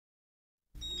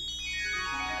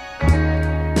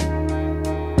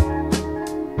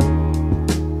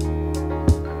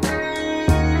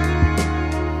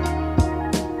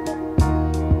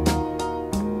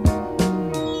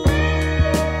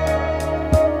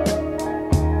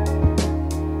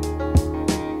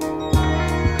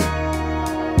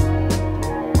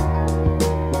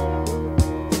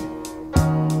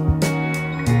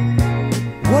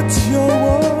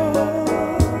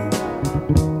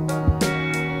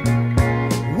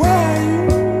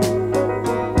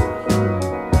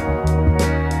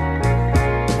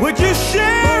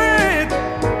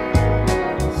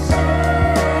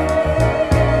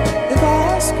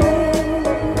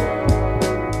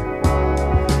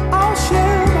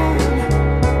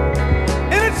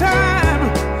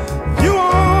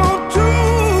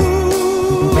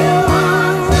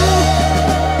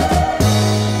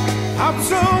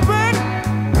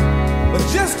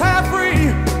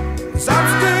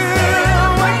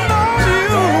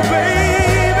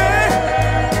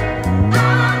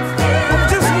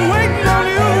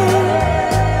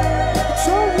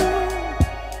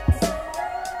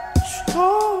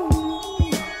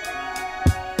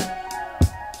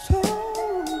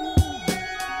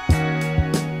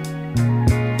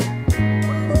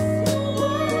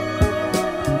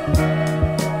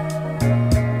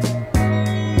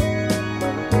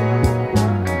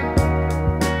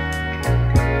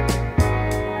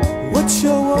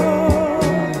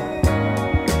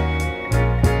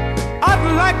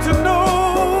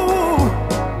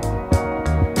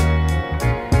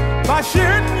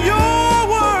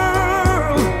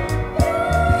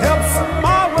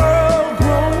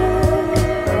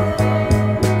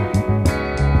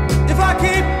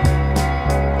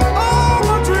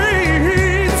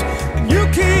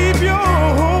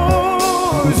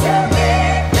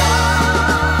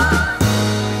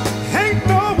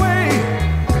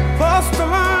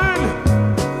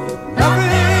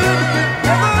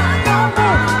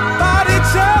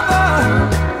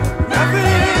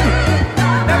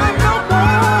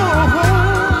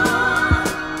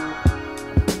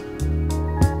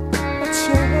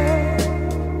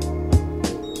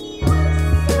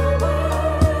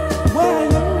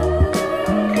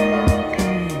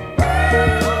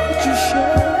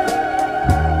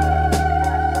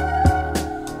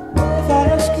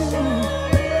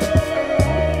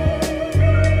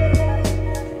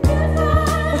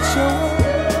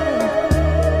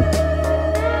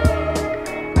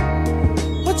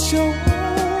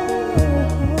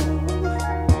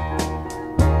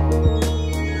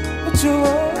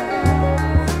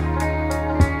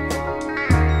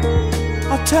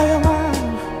tell you mine.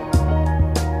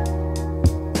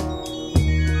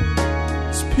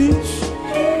 It's peace,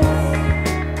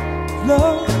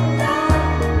 love,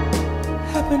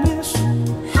 happiness,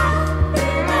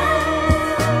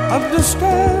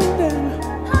 understanding,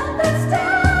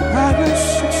 private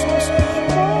success.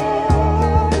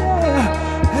 Oh yeah,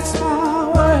 that's my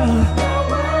world.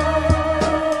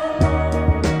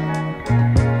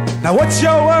 Now what's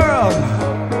your world?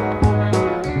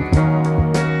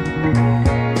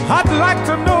 I'd like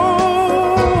to know.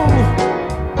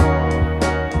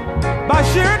 By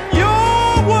sharing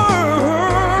your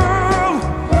world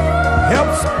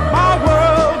helps my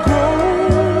world grow.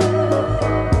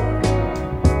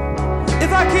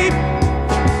 If I keep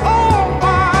all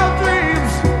my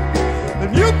dreams,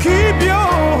 then you keep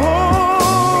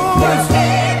yours.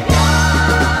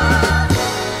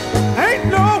 Ain't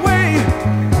no way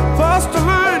for us to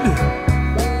learn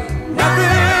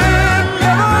nothing.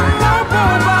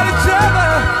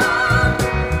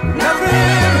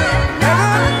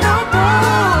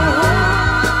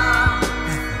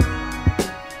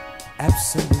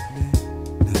 Absolutely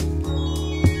nothing.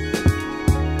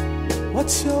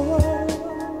 What's your world?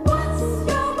 What's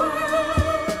your world?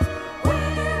 Where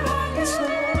are you?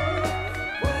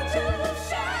 Would you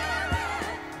share it?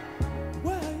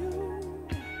 Where are you?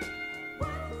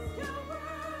 What's your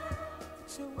world?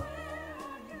 What's your world?